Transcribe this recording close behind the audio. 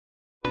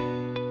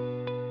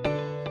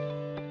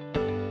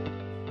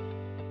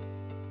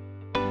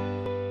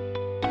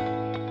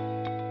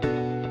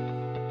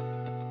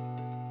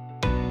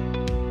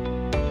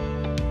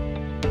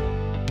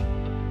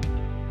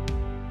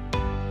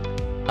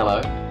Hello,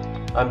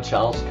 I'm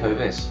Charles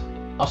Coves,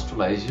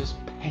 Australasia's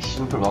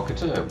passion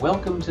provocateur.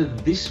 Welcome to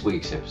this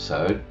week's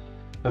episode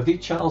of the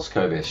Charles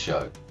Coves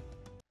Show.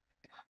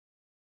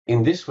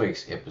 In this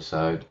week's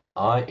episode,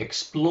 I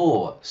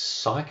explore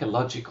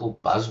psychological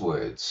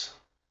buzzwords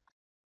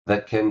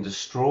that can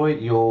destroy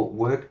your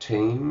work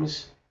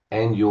teams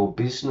and your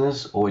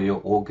business or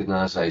your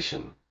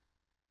organization.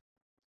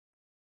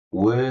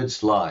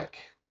 Words like,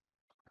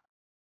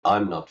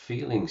 I'm not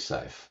feeling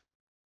safe.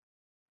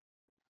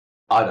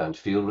 I don't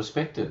feel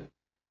respected.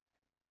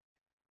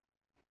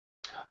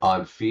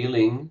 I'm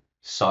feeling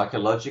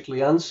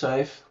psychologically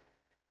unsafe.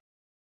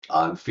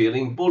 I'm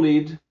feeling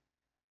bullied.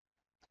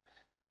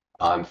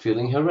 I'm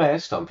feeling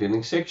harassed. I'm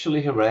feeling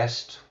sexually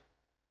harassed.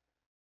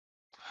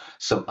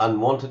 Some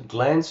unwanted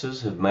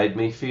glances have made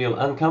me feel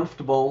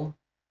uncomfortable,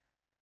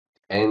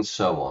 and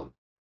so on.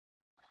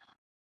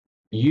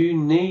 You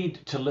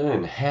need to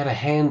learn how to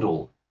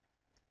handle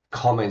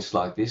comments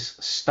like this,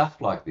 stuff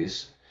like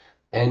this,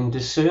 and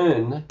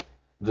discern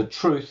the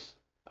truth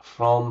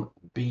from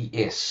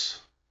BS,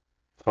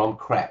 from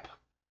crap.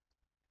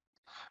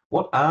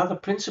 What are the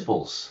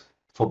principles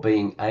for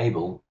being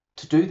able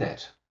to do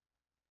that?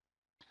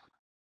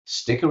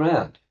 Stick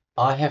around.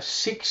 I have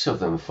 6 of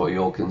them for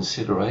your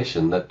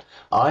consideration that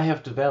I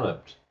have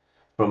developed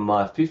from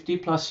my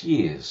 50+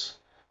 years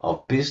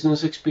of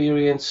business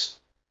experience,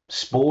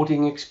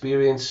 sporting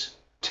experience,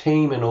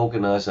 team and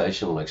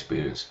organisational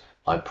experience.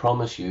 I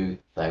promise you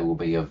they will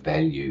be of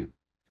value.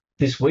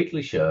 This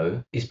weekly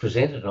show is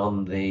presented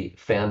on the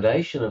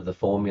foundation of the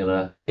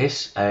formula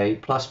SA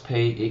plus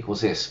P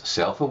equals S.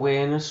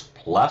 Self-awareness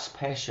plus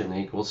passion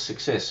equals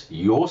success.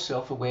 Your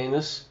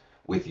self-awareness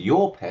with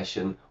your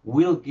passion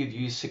will give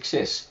you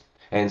success.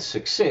 And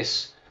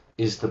success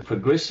is the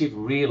progressive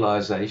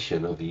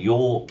realization of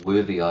your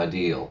worthy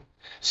ideal.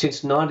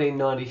 Since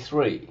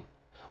 1993,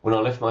 when I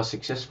left my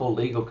successful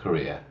legal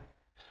career,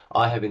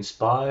 I have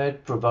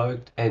inspired,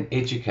 provoked, and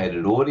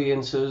educated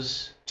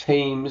audiences,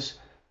 teams,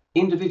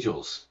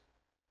 individuals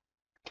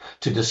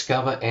to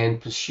discover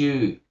and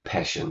pursue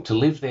passion, to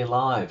live their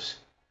lives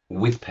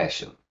with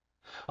passion.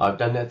 I've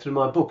done that through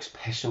my books,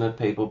 Passionate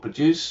People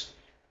Produce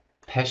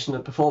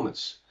Passionate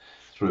Performance,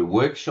 through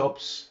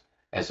workshops,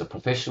 as a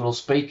professional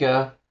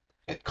speaker,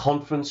 at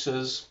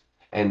conferences,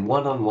 and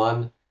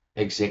one-on-one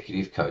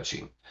executive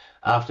coaching.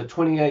 After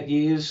 28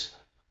 years,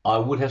 I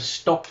would have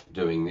stopped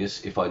doing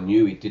this if I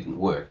knew it didn't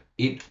work.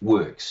 It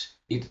works.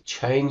 It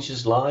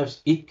changes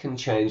lives. It can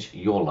change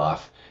your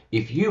life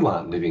if you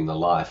aren't living the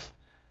life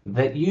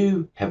that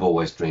you have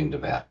always dreamed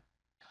about.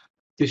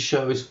 This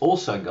show is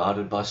also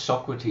guided by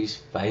Socrates'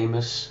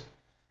 famous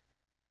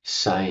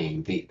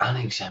saying, the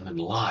unexamined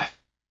life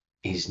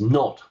is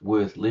not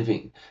worth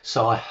living.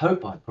 So I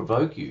hope I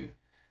provoke you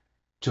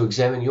to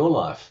examine your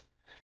life.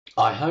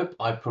 I hope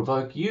I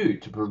provoke you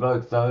to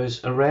provoke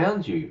those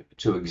around you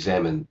to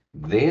examine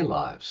their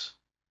lives.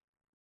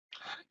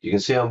 You can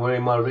see I'm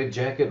wearing my red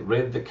jacket,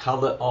 red the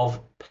color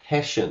of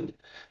passion,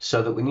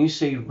 so that when you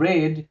see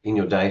red in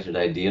your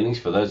day-to-day dealings,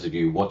 for those of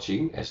you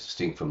watching, as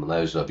distinct from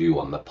those of you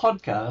on the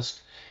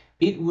podcast,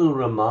 it will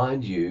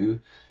remind you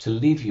to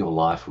live your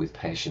life with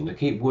passion, to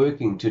keep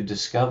working to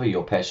discover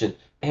your passion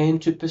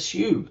and to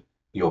pursue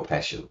your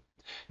passion.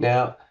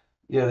 Now,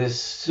 there are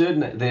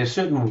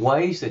certain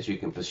ways that you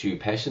can pursue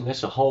passion.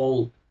 That's a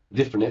whole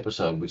different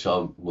episode, which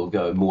I will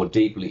go more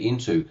deeply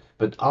into.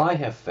 But I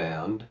have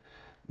found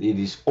it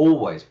is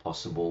always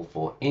possible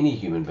for any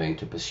human being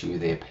to pursue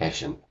their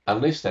passion,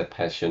 unless that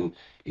passion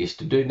is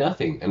to do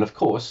nothing. And of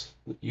course,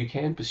 you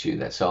can pursue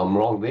that. So I'm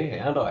wrong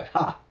there, aren't I?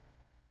 Ha!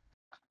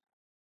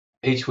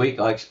 Each week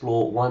I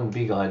explore one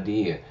big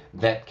idea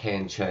that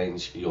can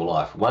change your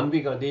life. One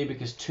big idea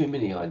because too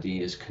many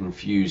ideas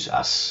confuse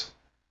us.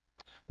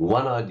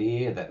 One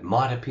idea that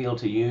might appeal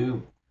to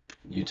you,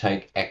 you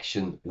take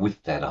action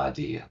with that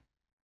idea.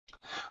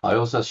 I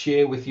also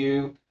share with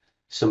you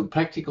some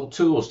practical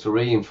tools to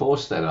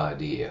reinforce that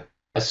idea.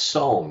 A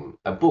song,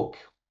 a book,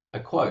 a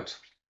quote,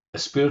 a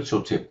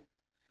spiritual tip,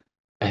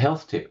 a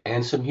health tip,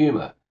 and some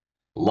humor.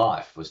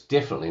 Life was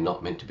definitely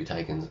not meant to be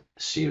taken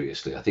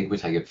seriously. I think we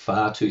take it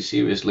far too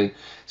seriously.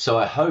 So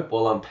I hope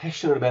while I'm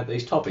passionate about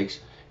these topics,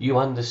 you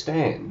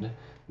understand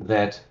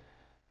that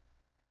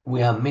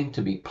we are meant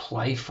to be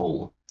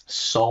playful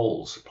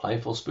souls,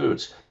 playful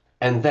spirits.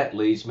 And that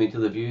leads me to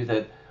the view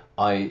that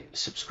I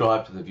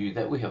subscribe to the view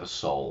that we have a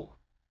soul,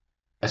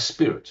 a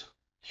spirit,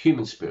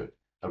 human spirit,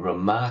 a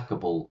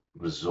remarkable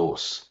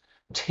resource.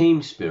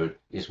 Team spirit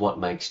is what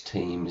makes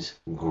teams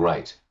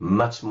great,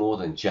 much more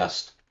than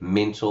just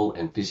mental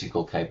and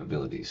physical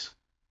capabilities.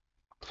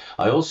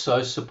 I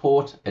also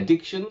support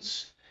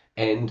addictions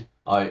and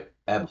I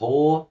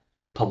abhor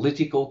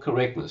political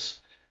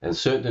correctness. And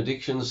certain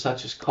addictions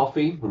such as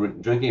coffee,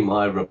 drinking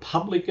my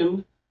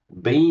Republican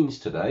beans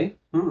today.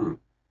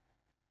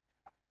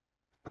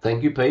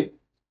 Thank you, Pete.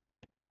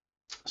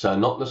 So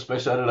not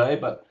Nespresso today,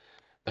 but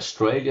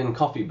Australian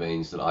coffee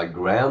beans that I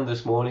ground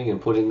this morning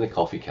and put in the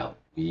coffee cup.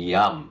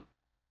 Yum.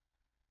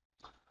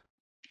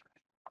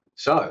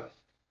 So,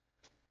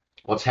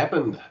 what's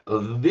happened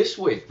this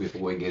week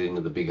before we get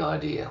into the big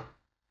idea?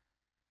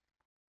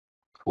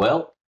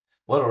 Well,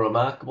 what a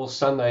remarkable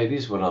Sunday it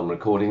is when I'm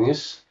recording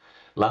this.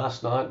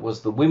 Last night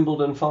was the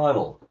Wimbledon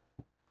final.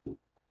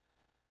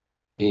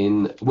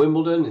 In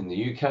Wimbledon in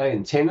the UK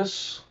in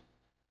tennis,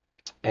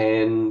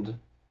 and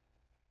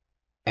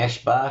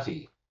Ash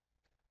Barty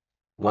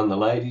won the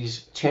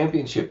ladies'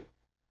 championship.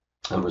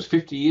 And it was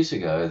 50 years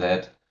ago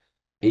that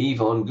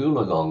Yvonne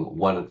Goolagong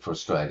won it for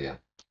Australia.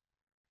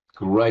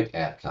 Great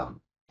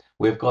outcome.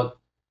 We've got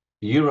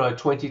Euro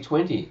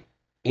 2020,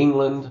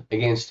 England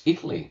against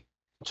Italy,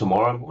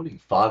 tomorrow morning,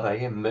 5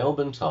 a.m.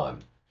 Melbourne time,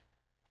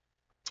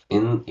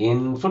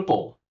 in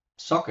football,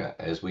 soccer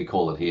as we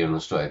call it here in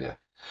Australia.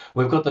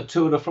 We've got the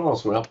Tour de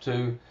France. We're up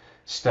to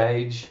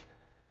stage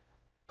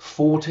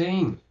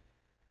 14.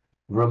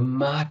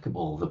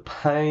 Remarkable. The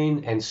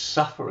pain and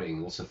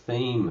suffering, that's a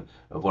theme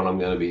of what I'm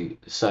going to be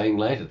saying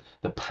later.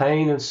 The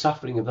pain and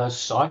suffering of those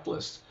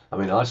cyclists. I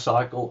mean, I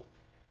cycle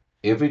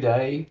every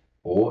day,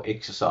 or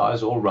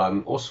exercise, or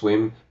run, or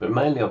swim, but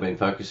mainly I've been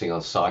focusing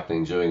on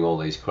cycling during all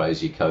these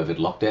crazy COVID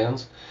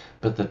lockdowns.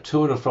 But the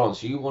Tour de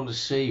France, you want to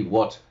see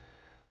what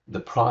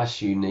the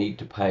price you need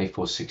to pay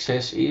for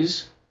success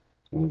is,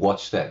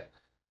 watch that.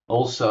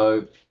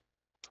 Also,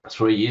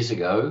 3 years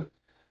ago,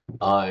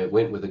 I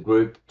went with a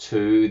group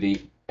to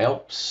the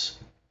Alps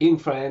in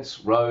France,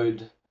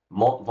 rode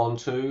Mont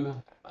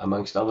Ventoux,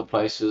 amongst other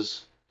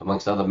places,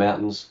 amongst other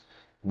mountains.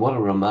 What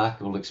a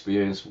remarkable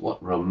experience.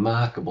 What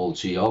remarkable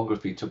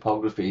geography,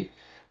 topography.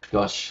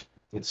 Gosh,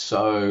 it's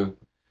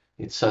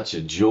such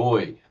a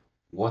joy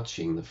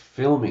watching the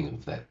filming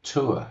of that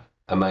tour.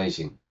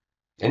 Amazing.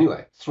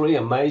 Anyway, 3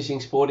 amazing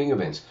sporting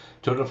events.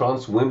 Tour de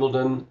France,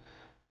 Wimbledon,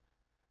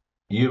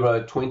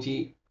 Euro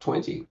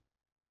 2020.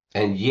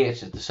 And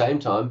yet, at the same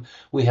time,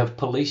 we have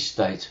police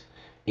state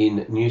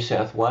in New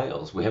South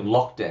Wales. We have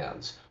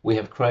lockdowns. We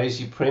have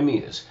crazy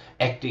premiers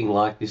acting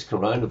like this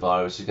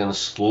coronavirus is going to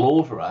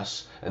slaughter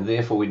us and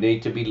therefore we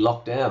need to be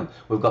locked down.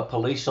 We've got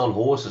police on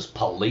horses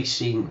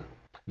policing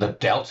the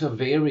Delta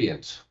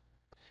variant.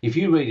 If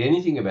you read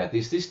anything about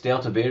this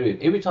Delta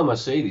variant, every time I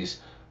see this,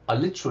 I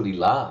literally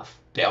laugh.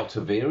 Delta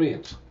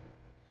variant.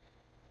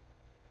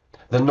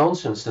 The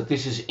nonsense that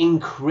this is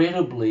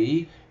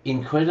incredibly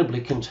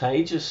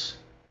contagious,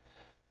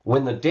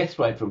 when the death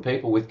rate from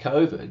people with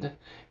COVID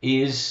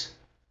is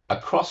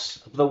across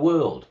the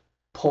world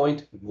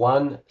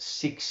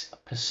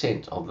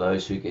 0.16% of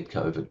those who get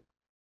COVID.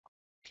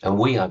 And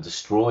we are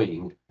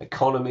destroying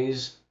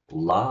economies,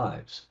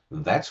 lives.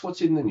 That's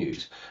what's in the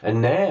news.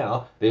 And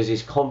now there's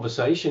this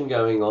conversation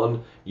going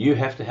on. You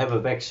have to have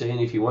a vaccine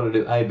if you want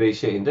to do A, B,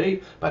 C, and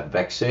D, but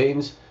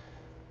vaccines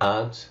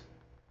aren't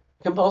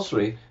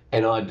compulsory.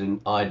 And I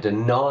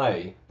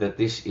deny that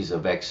this is a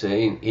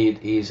vaccine.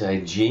 It is a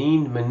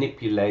gene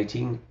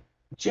manipulating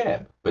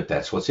jab. But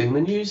that's what's in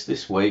the news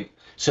this week.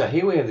 So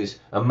here we have this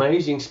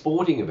amazing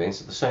sporting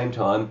events at the same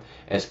time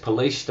as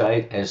police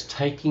state as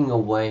taking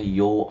away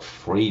your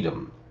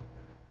freedom.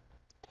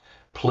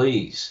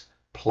 Please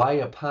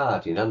play a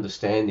part in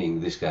understanding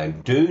this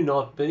game. Do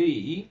not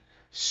be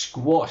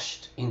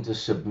squashed into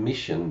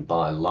submission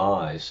by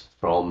lies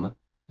from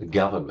the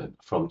government,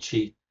 from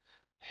chief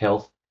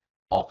health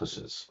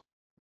officers.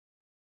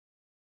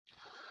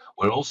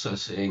 We're also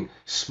seeing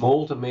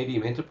small to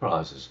medium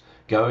enterprises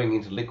going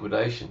into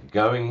liquidation,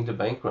 going into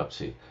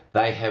bankruptcy.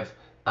 They have,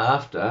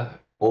 after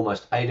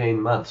almost 18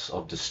 months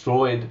of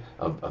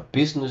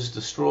business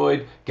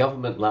destroyed,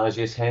 government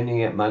largesse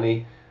handing out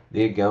money,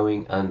 they're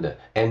going under.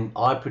 And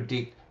I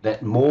predict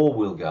that more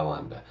will go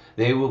under.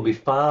 There will be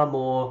far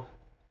more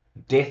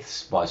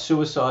deaths by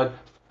suicide,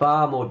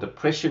 far more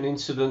depression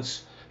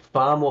incidents,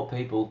 far more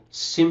people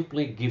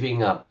simply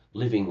giving up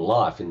living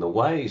life in the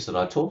ways that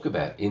I talk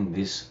about in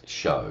this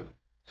show.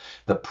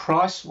 The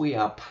price we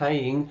are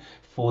paying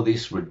for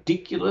this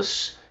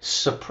ridiculous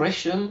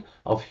suppression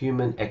of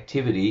human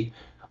activity,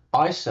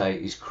 I say,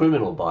 is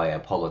criminal by our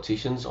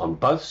politicians on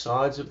both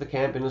sides of the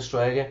camp in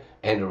Australia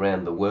and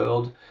around the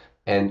world.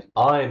 And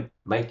I'm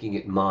making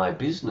it my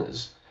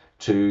business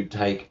to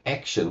take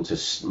action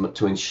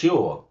to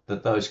ensure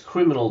that those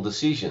criminal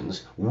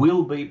decisions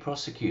will be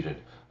prosecuted.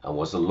 I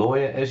was a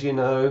lawyer, as you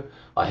know.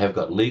 I have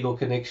got legal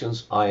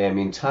connections. I am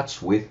in touch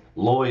with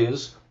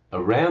lawyers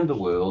around the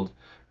world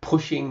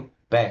pushing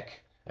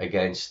back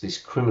against this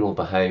criminal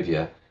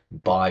behaviour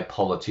by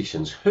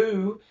politicians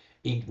who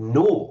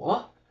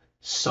ignore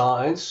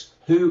science,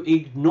 who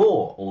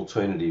ignore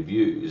alternative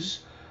views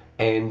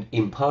and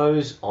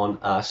impose on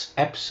us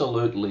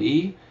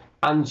absolutely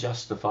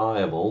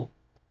unjustifiable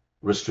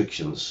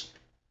restrictions.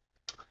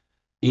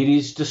 It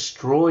is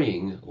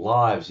destroying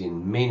lives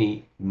in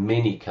many,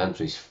 many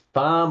countries,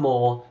 far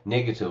more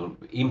negative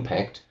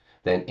impact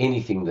than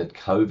anything that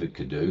COVID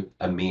could do,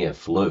 a mere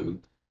flu.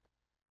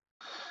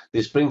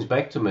 This brings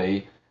back to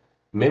me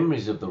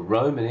memories of the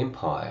Roman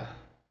Empire.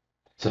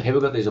 So here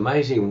we've got these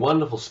amazing,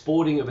 wonderful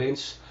sporting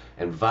events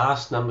and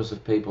vast numbers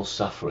of people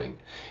suffering.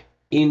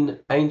 In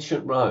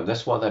ancient Rome,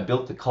 that's why they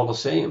built the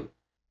Colosseum.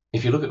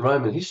 If you look at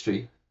Roman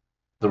history,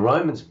 the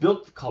Romans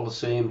built the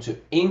Colosseum to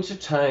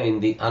entertain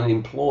the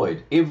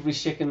unemployed every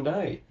second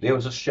day. There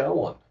was a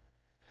show on.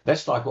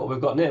 That's like what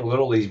we've got now. We've got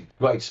all these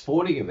great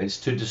sporting events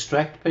to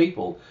distract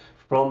people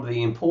from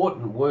the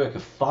important work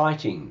of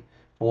fighting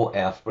for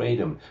our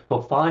freedom,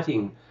 for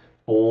fighting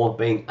for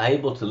being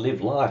able to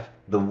live life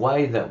the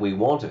way that we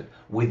want it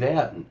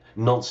without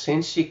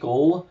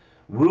nonsensical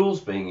rules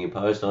being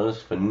imposed on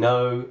us for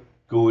no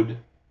good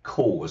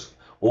cause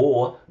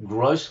or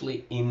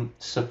grossly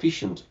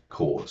insufficient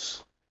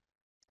cause.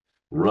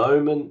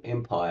 Roman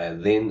Empire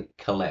then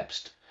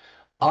collapsed.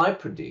 I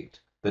predict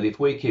that if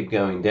we keep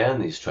going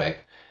down this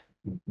track,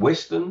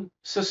 Western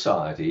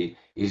society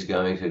is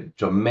going to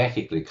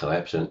dramatically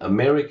collapse, and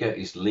America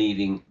is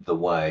leading the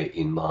way,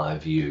 in my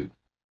view.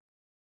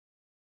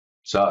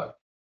 So,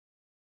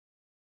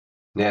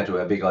 now to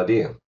our big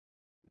idea.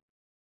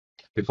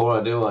 Before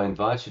I do, I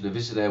invite you to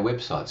visit our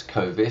websites,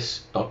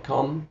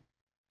 covest.com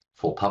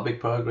for public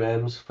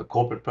programs, for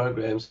corporate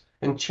programs,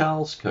 and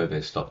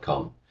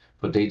charlescovest.com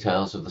for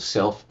details of the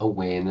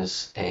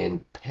self-awareness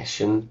and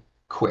passion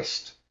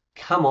quest.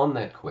 Come on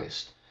that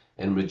quest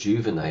and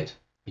rejuvenate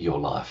your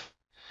life.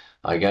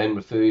 I again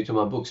refer you to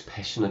my books,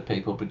 Passionate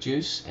People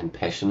Produce and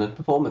Passionate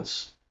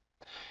Performance.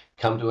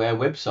 Come to our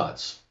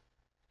websites.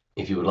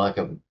 If you would like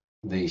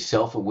the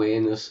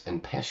Self-Awareness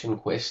and Passion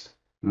Quest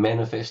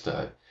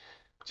Manifesto,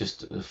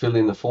 just fill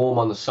in the form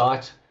on the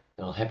site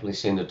and I'll happily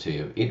send it to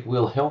you. It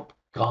will help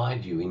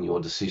guide you in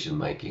your decision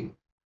making.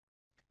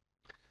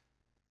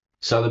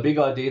 So the big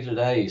idea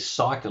today is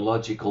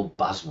psychological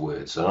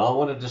buzzwords, and I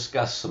want to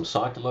discuss some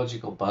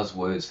psychological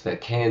buzzwords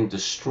that can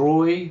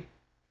destroy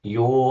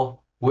your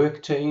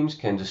work teams,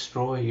 can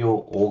destroy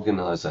your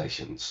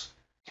organizations.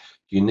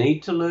 You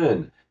need to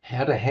learn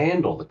how to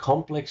handle the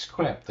complex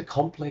crap, the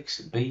complex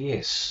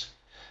BS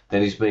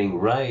that is being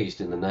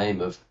raised in the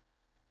name of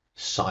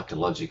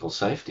psychological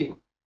safety.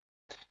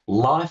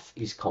 Life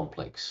is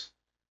complex.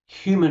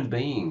 Human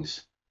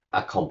beings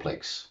are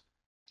complex.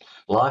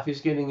 Life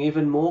is getting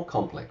even more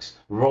complex.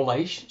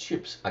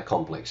 Relationships are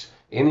complex.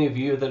 Any of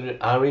you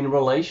that are in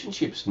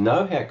relationships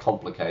know how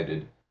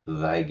complicated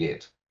they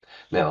get.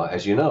 Now,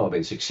 as you know, I've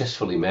been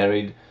successfully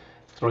married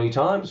 3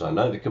 times. I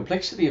know the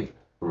complexity of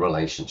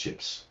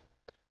relationships.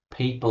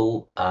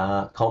 People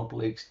are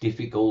complex,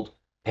 difficult,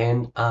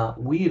 and are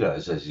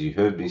weirdos, as you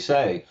heard me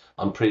say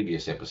on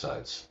previous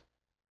episodes.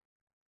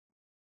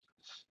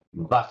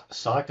 But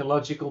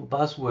psychological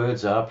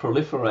buzzwords are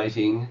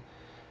proliferating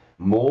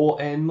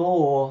more and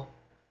more.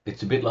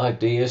 It's a bit like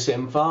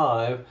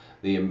DSM-5,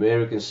 the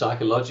American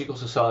Psychological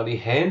Society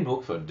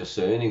handbook for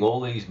discerning all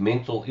these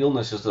mental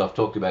illnesses that I've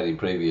talked about in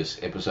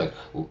previous episodes.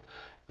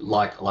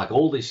 Like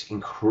all this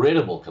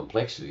incredible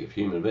complexity of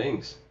human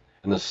beings.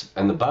 And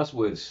the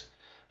buzzwords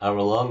are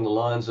along the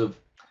lines of,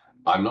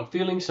 I'm not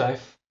feeling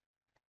safe.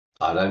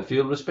 I don't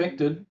feel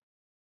respected.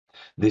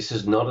 This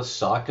is not a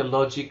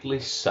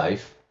psychologically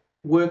safe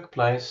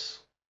workplace.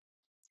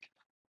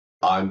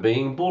 I'm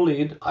being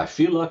bullied. I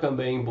feel like I'm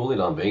being bullied.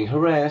 I'm being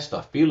harassed.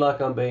 I feel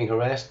like I'm being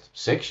harassed,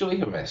 sexually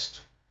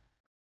harassed.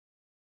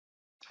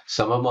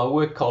 Some of my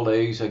work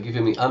colleagues are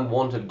giving me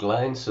unwanted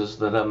glances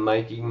that are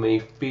making me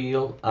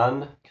feel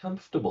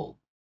uncomfortable.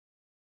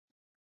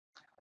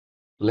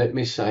 Let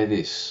me say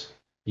this.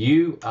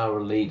 You are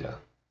a leader.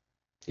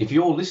 If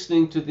you're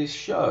listening to this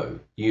show,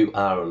 you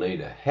are a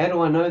leader. How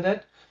do I know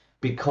that?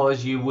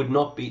 Because you would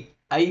not be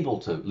able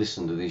to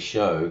listen to this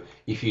show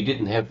if you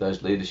didn't have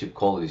those leadership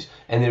qualities.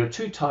 And there are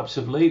 2 types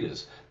of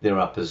leaders. There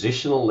are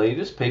positional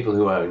leaders, people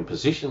who are in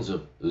positions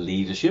of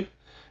leadership,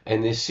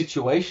 and there's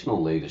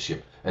situational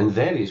leadership. And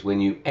that is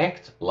when you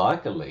act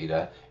like a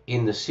leader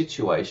in the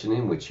situation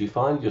in which you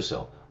find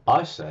yourself.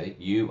 I say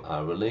you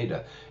are a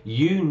leader.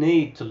 You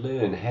need to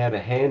learn how to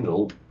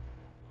handle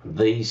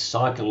these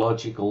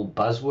psychological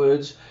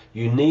buzzwords.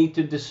 You need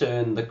to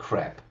discern the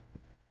crap.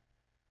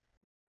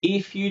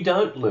 If you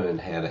don't learn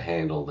how to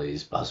handle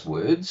these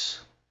buzzwords,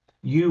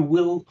 you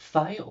will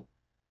fail.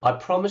 I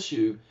promise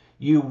you,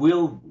 you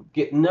will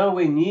get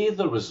nowhere near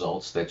the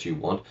results that you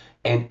want,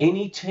 and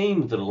any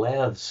team that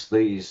allows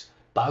these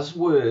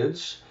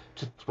buzzwords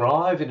to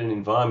thrive in an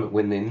environment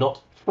when they're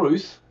not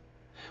truth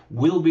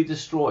will be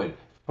destroyed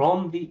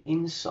from the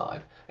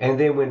inside. And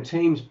then when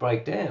teams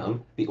break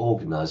down, the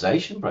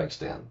organization breaks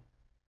down.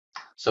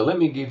 So let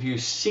me give you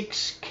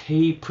 6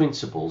 key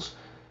principles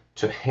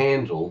to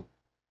handle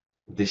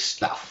this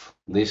stuff,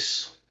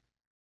 this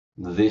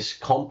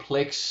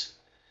complex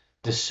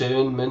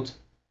discernment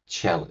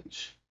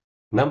challenge.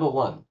 Number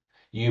 1,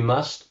 you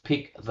must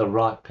pick the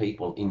right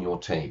people in your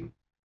team.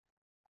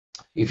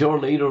 If you're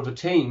a leader of a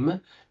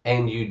team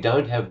and you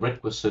don't have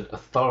requisite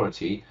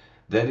authority,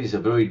 that is a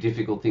very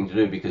difficult thing to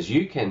do, because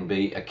you can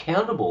be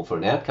accountable for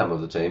an outcome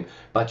of the team,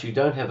 but you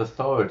don't have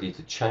authority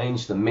to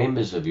change the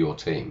members of your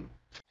team.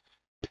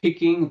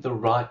 Picking the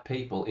right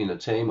people in a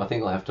team, I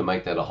think I'll have to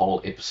make that a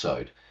whole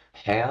episode.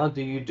 How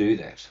do you do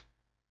that?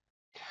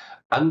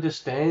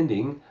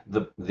 Understanding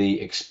the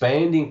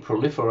expanding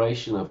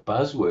proliferation of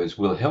buzzwords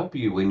will help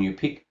you when you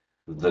pick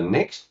the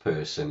next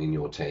person in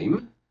your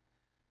team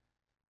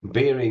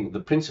bearing the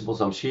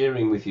principles I'm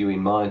sharing with you in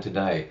mind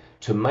today,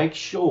 to make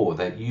sure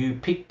that you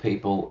pick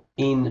people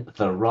in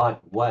the right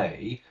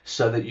way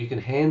so that you can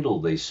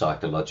handle these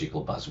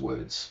psychological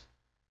buzzwords.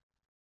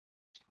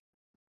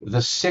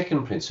 The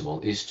second principle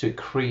is to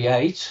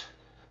create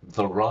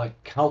the right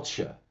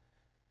culture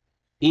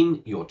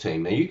in your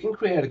team. Now, you can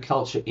create a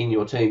culture in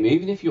your team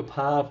even if you're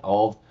part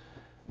of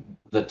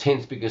the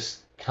 10th biggest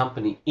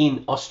company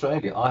in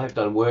Australia. I have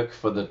done work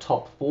for the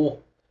top 4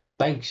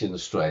 banks in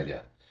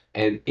Australia,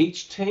 and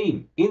each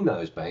team in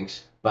those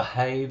banks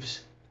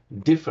behaves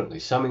differently,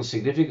 some in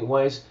significant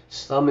ways,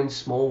 some in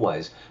small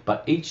ways,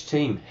 but each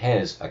team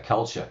has a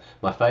culture.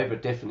 My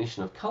favorite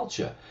definition of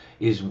culture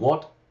is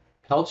what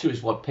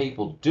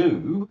people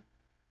do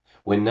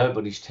when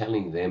nobody's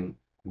telling them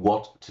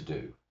what to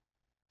do.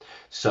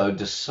 So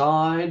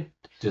design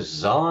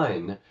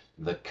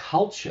the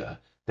culture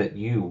that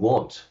you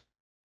want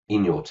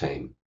in your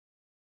team.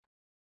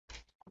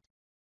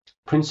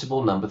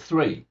 Principle number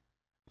 3.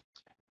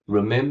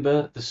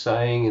 Remember the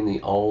saying in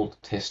the Old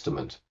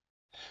Testament,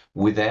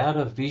 without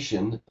a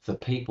vision, the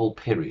people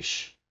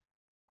perish.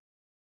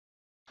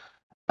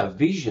 A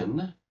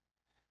vision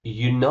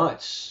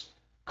unites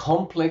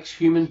complex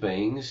human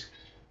beings,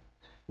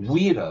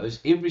 weirdos,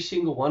 every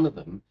single one of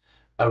them,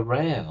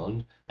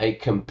 around a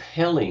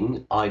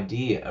compelling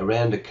idea,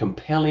 around a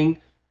compelling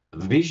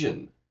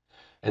vision.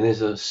 And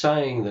there's a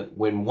saying that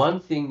when one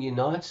thing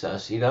unites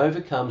us, it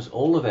overcomes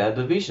all of our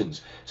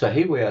divisions. So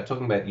here we are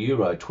talking about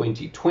Euro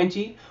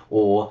 2020,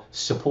 or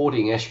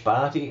supporting Ash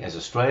Barty as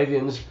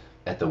Australians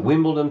at the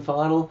Wimbledon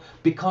final,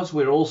 because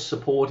we're all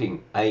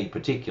supporting a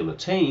particular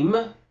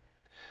team.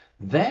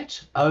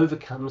 That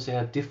overcomes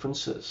our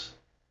differences.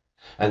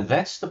 And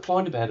that's the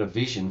point about a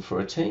vision for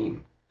a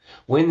team.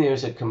 When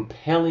there's a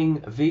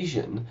compelling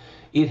vision,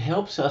 it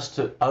helps us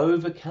to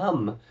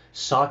overcome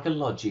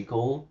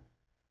psychological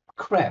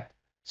crap,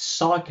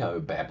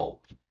 psychobabble.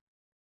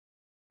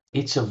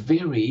 It's a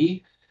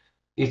very,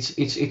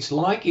 it's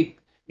like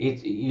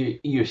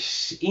you're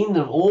in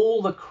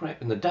all the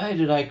crap, in the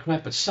day-to-day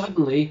crap, but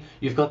suddenly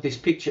you've got this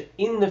picture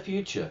in the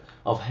future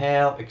of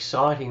how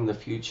exciting the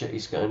future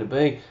is going to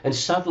be, and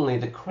suddenly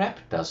the crap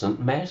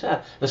doesn't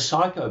matter. The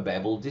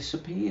psychobabble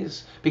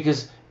disappears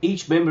because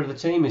each member of the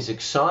team is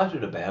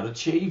excited about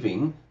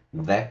achieving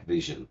that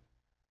vision.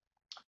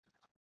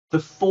 The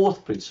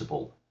fourth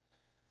principle,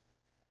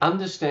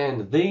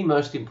 understand the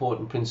most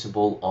important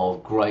principle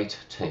of great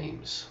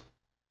teams.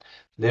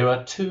 There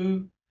are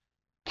 2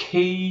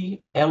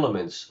 key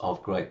elements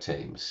of great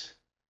teams,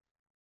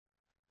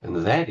 and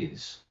that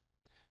is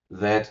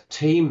that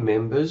team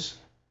members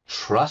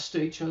trust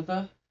each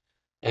other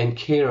and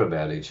care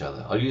about each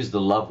other. I'll use the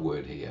love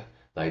word here.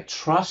 They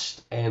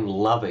trust and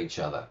love each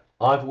other.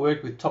 I've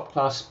worked with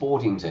top-class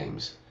sporting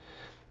teams,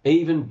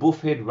 even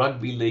buffhead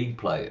rugby league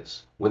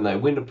players. When they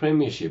win a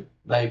premiership,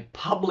 they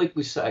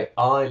publicly say,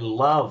 I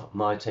love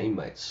my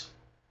teammates.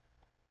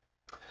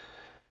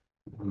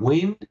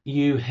 When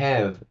you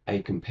have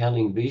a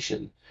compelling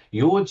vision,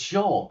 your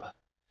job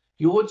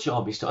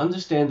is to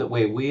understand that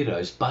we're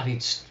weirdos, but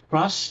it's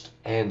trust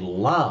and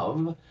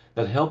love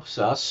that helps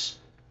us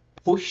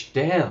push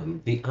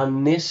down the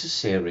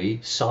unnecessary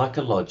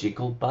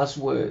psychological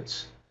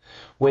buzzwords.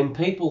 When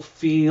people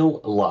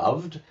feel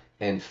loved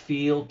and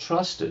feel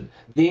trusted,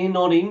 they're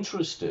not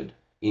interested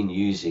in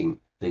using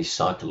these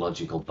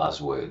psychological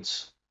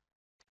buzzwords.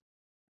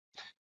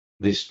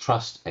 This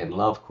trust and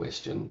love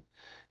question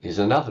is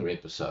another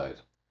episode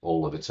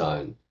all of its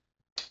own.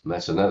 And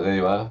that's another, there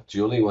you are,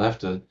 Julie. We'll have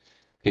to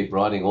keep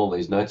writing all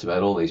these notes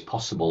about all these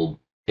possible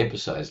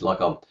episodes. Like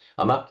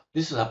I'm up,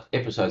 this is up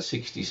episode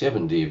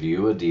 67, dear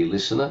viewer, dear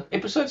listener,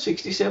 episode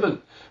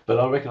 67. But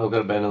I reckon I've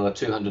got about another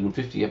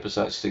 250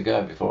 episodes to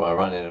go before I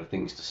run out of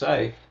things to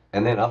say,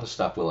 and then other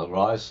stuff will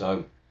arise.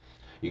 So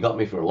you got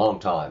me for a long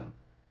time.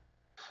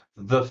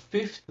 The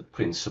fifth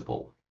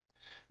principle,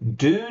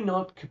 do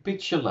not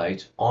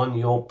capitulate on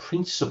your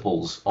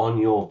principles, on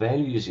your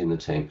values in the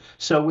team.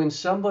 So when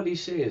somebody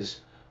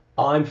says,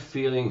 I'm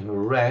feeling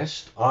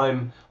harassed,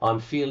 I'm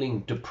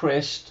feeling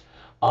depressed,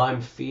 I'm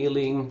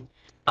feeling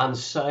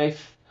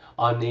unsafe,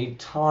 I need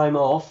time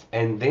off,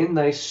 and then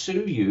they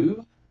sue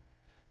you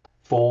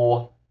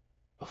for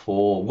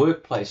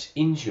workplace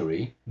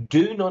injury,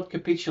 do not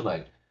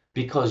capitulate,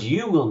 because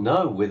you will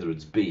know whether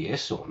it's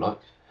BS or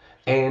not.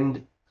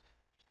 And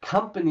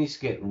companies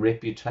get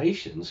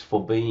reputations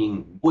for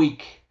being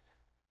weak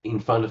in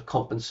front of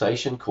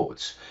compensation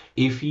courts.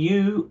 If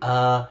you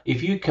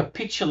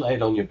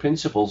capitulate on your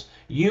principles,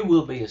 you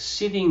will be a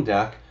sitting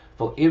duck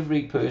for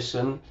every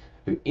person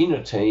who in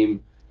a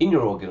team, in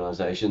your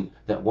organization,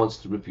 that wants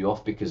to rip you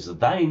off, because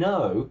they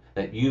know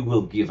that you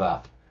will give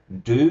up.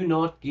 Do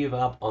not give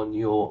up on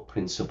your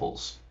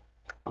principles.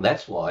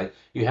 That's why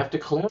you have to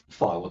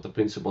clarify what the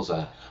principles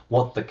are,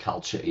 what the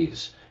culture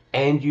is,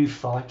 and you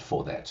fight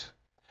for that.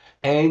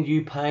 And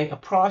you pay a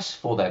price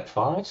for that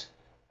fight,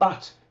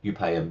 but you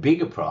pay a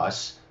bigger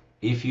price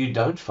if you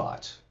don't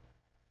fight.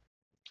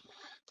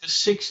 The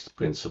sixth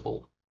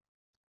principle,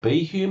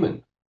 be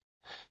human.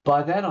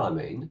 By that I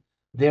mean,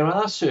 there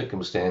are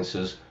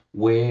circumstances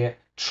where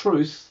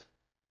Truth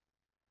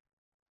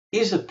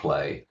is at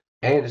play,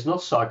 and it's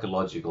not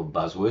psychological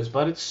buzzwords,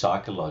 but it's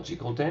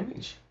psychological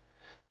damage.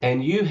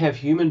 And you have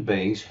human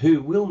beings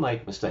who will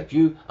make mistakes.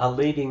 You are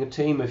leading a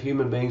team of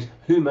human beings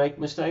who make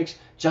mistakes,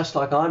 just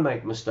like I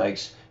make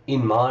mistakes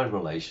in my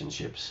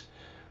relationships.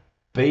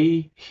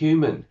 Be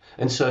human.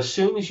 And so as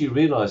soon as you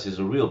realize there's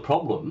a real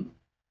problem,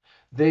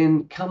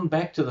 then come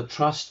back to the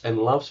trust and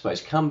love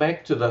space. Come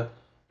back to the,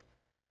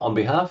 on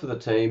behalf of the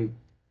team,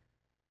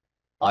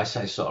 I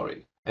say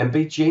sorry. And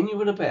be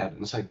genuine about it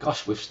and say,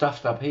 gosh, we've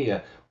stuffed up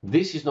here.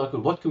 This is not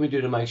good. What can we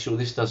do to make sure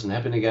this doesn't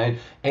happen again?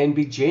 And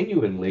be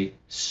genuinely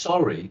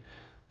sorry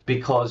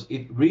because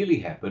it really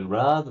happened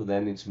rather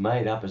than it's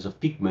made up as a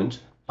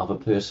figment of a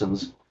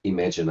person's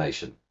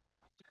imagination.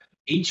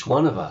 Each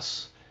one of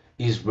us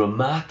is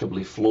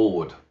remarkably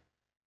flawed.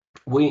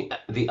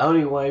 The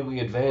only way we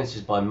advance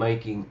is by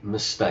making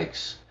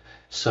mistakes.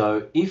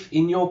 So if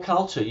in your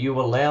culture you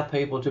allow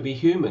people to be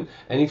human,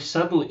 and if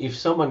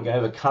someone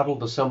gave a cuddle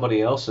to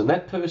somebody else and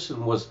that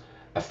person was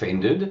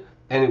offended,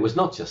 and it was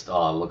not just,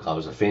 oh, look, I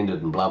was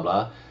offended and blah,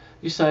 blah,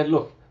 you say,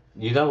 look,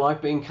 you don't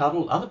like being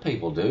cuddled? Other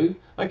people do.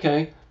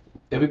 Okay,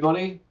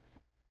 everybody,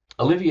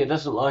 Olivia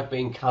doesn't like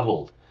being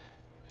cuddled.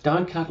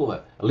 Don't cuddle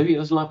her. Olivia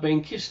doesn't like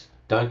being kissed.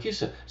 Don't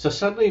kiss her. So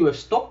suddenly we've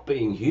stopped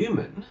being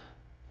human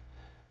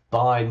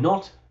by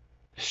not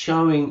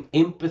showing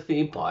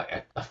empathy,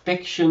 by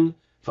affection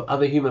for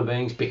other human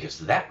beings, because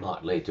that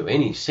might lead to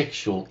any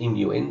sexual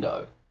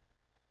innuendo.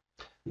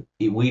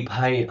 We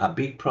pay a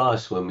big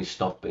price when we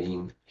stop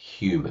being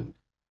human.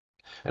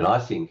 And I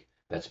think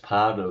that's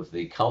part of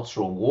the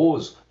cultural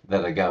wars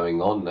that are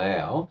going on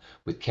now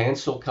with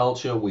cancel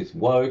culture, with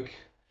woke,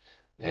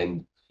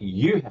 and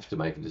you have to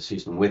make a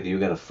decision whether you're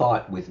going to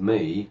fight with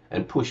me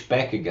and push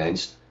back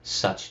against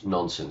such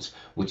nonsense,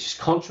 which is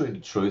contrary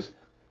to truth,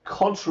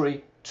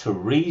 contrary to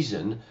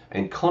reason,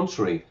 and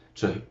contrary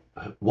to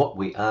what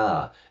we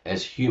are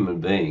as human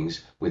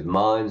beings with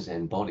minds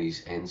and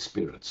bodies and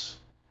spirits.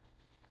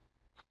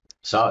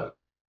 So,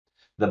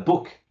 the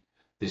book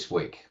this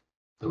week,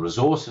 the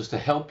resources to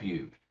help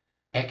you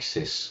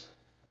access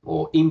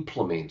or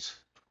implement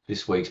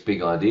this week's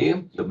big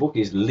idea, the book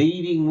is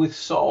Leading with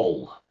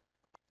Soul.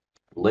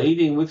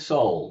 Leading with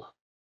Soul,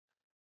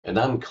 an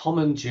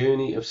uncommon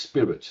journey of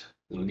spirit.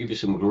 It'll give you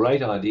some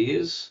great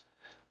ideas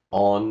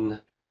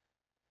on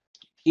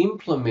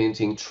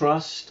implementing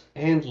trust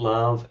and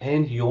love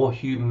and your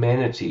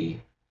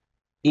humanity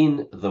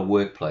in the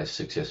workplace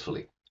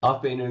successfully.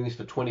 I've been doing this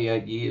for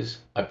 28 years.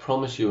 I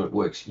promise you it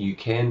works. You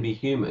can be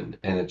human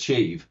and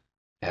achieve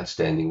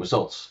outstanding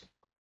results.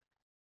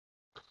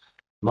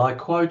 My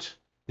quote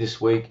this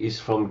week is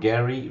from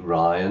Gary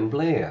Ryan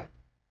Blair.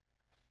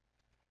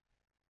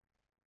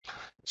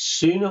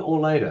 Sooner or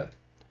later,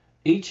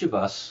 each of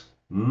us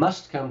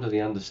must come to the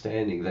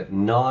understanding that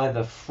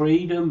neither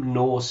freedom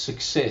nor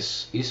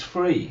success is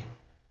free,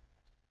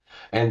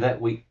 and that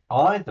we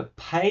either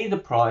pay the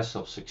price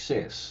of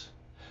success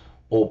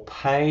or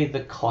pay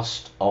the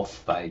cost of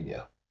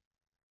failure.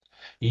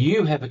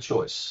 You have a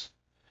choice.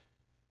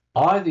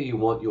 Either you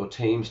want your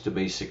teams to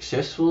be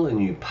successful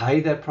and you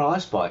pay that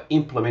price by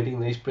implementing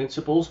these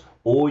principles,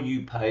 or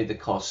you pay the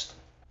cost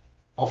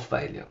of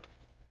failure.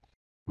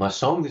 My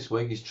song this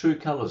week is True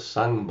Colours,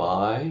 sung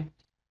by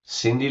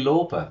Cyndi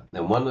Lauper,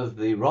 and one of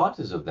the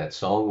writers of that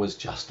song was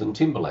Justin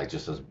Timberlake,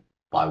 just as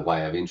by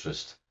way of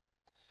interest.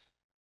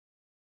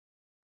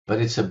 But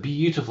it's a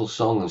beautiful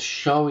song and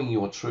showing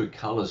your true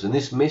colours. And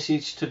this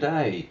message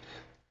today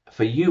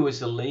for you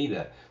as a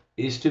leader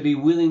is to be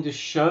willing to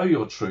show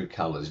your true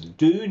colours.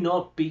 Do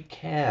not be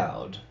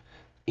cowed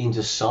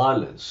into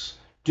silence.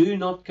 Do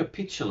not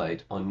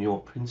capitulate on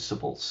your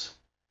principles.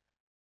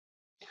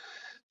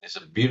 There's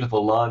a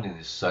beautiful line in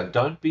this. So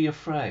don't be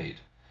afraid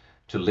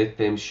to let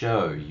them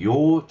show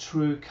your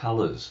true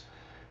colours.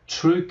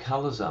 True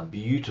colours are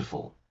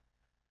beautiful.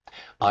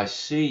 I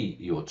see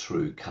your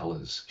true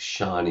colours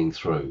shining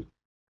through.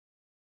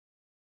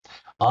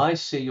 I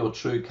see your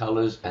true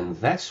colours, and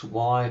that's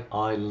why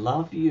I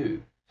love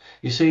you.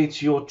 You see,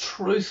 it's your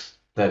truth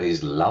that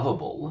is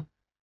lovable.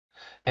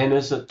 And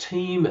as a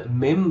team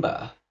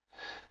member,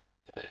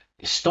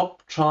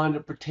 stop trying to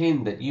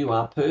pretend that you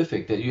are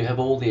perfect, that you have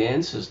all the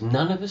answers.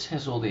 None of us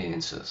has all the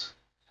answers.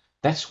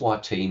 That's why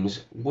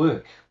teams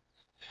work.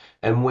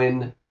 And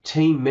when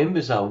team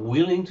members are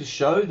willing to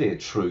show their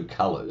true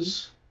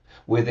colours,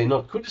 where they're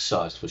not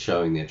criticised for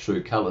showing their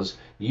true colours,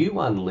 you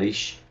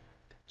unleash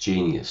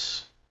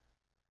genius.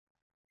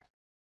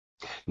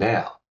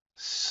 Now,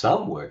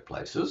 some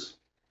workplaces,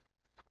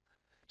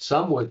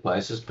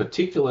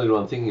 particularly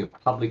when I'm thinking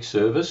of public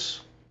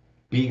service,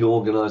 big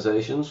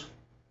organisations,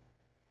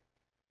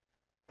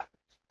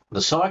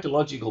 the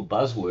psychological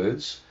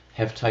buzzwords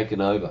have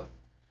taken over.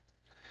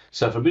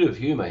 So for a bit of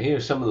humour, here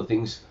are some of the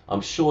things I'm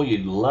sure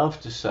you'd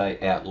love to say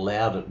out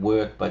loud at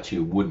work, but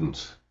you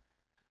wouldn't.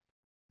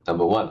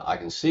 Number one, I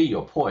can see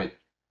your point,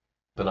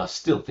 but I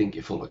still think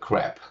you're full of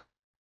crap.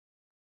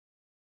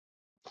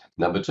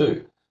 Number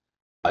two,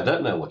 I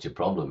don't know what your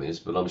problem is,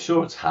 but I'm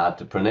sure it's hard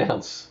to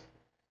pronounce.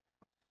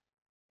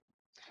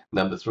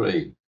 Number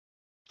three,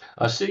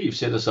 I see you've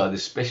set aside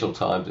this special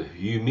time to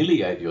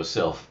humiliate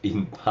yourself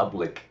in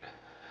public.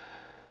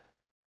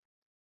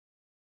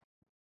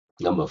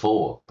 Number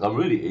 4, I'm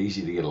really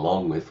easy to get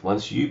along with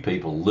once you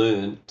people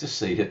learn to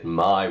see it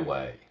my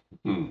way.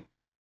 And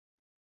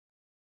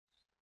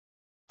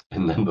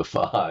number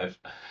 5,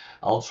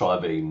 I'll try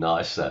being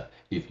nicer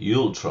if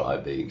you'll try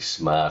being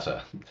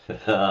smarter.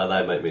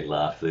 They make me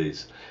laugh,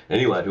 these.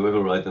 Anyway, whoever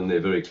wrote them, they're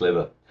very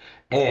clever.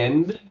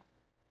 And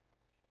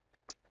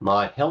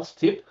my health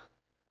tip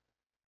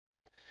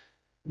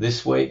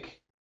this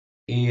week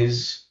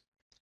is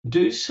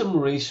do some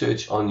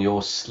research on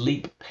your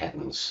sleep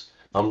patterns.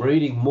 I'm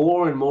reading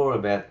more and more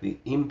about the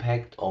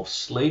impact of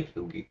sleep.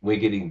 We're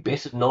getting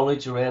better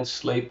knowledge around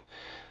sleep,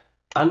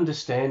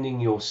 understanding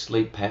your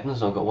sleep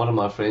patterns. I've got one of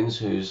my friends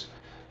whose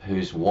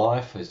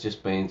wife has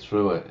just been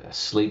through a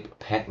sleep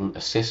pattern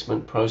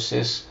assessment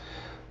process.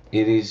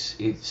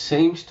 It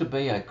seems to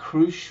be a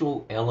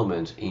crucial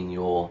element in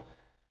your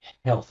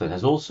health. It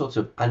has all sorts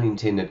of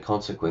unintended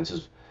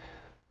consequences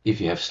if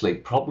you have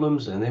sleep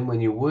problems, and then when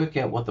you work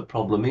out what the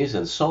problem is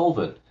and solve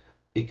it,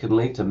 it can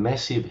lead to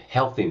massive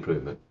health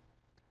improvement.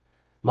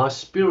 My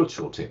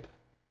spiritual tip,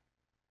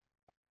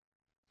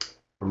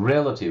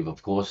 relative,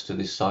 of course, to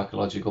this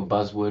psychological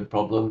buzzword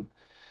problem,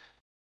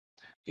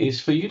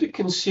 is for you to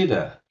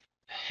consider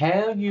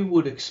how you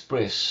would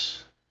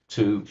express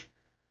to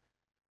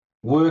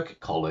work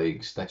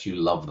colleagues that you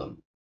love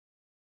them.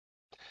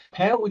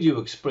 How would you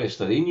express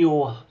that in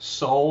your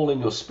soul, in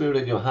your spirit,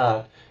 in your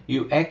heart,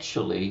 you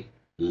actually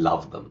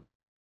love them?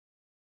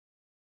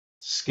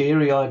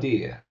 Scary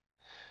idea.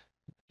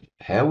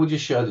 How would you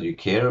show that you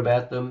care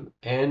about them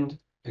and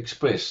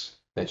express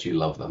that you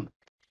love them?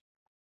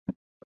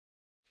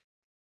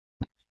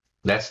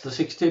 That's the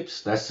 6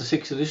 tips. That's the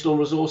 6 additional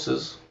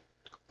resources.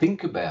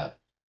 Think about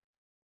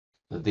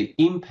the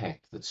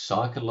impact that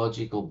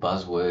psychological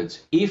buzzwords,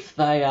 if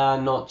they are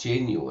not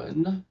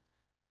genuine,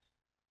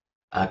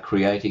 are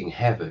creating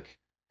havoc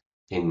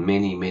in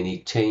many, many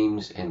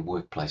teams and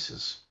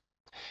workplaces.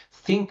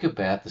 Think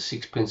about the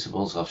 6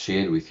 principles I've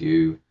shared with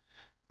you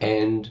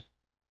and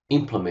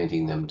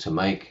implementing them to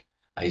make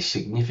a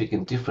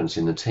significant difference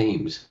in the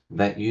teams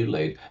that you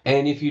lead.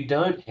 And if you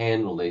don't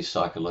handle these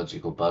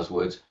psychological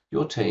buzzwords,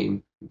 your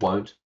team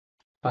won't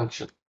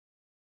function.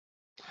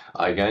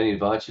 I again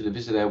invite you to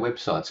visit our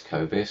websites,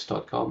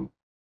 covest.com,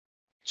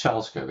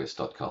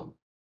 charlescovest.com.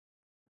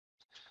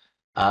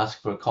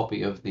 Ask for a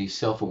copy of the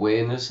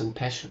Self-Awareness and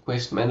Passion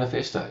Quest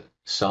Manifesto.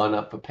 Sign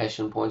up for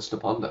Passion Points to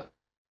Ponder.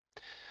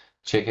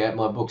 Check out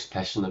my books,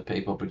 Passionate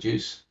People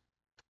Produce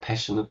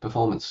Passionate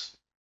Performance.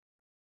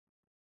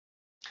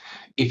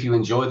 If you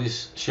enjoy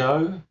this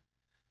show,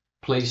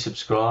 please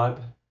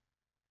subscribe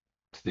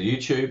to the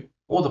YouTube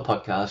or the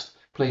podcast.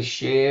 Please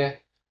share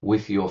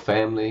with your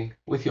family,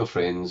 with your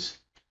friends,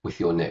 with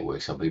your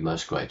networks. I'll be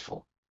most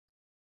grateful.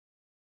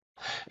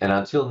 And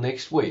until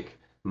next week,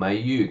 may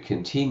you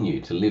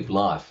continue to live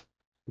life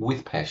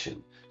with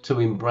passion, to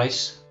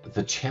embrace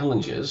the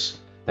challenges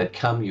that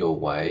come your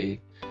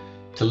way,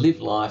 to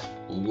live life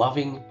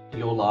loving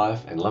your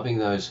life and loving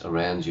those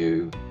around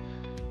you,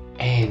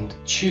 and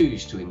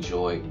choose to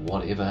enjoy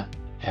whatever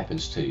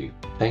happens to you.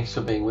 Thanks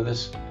for being with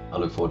us. I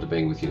look forward to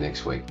being with you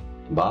next week.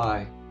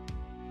 Bye.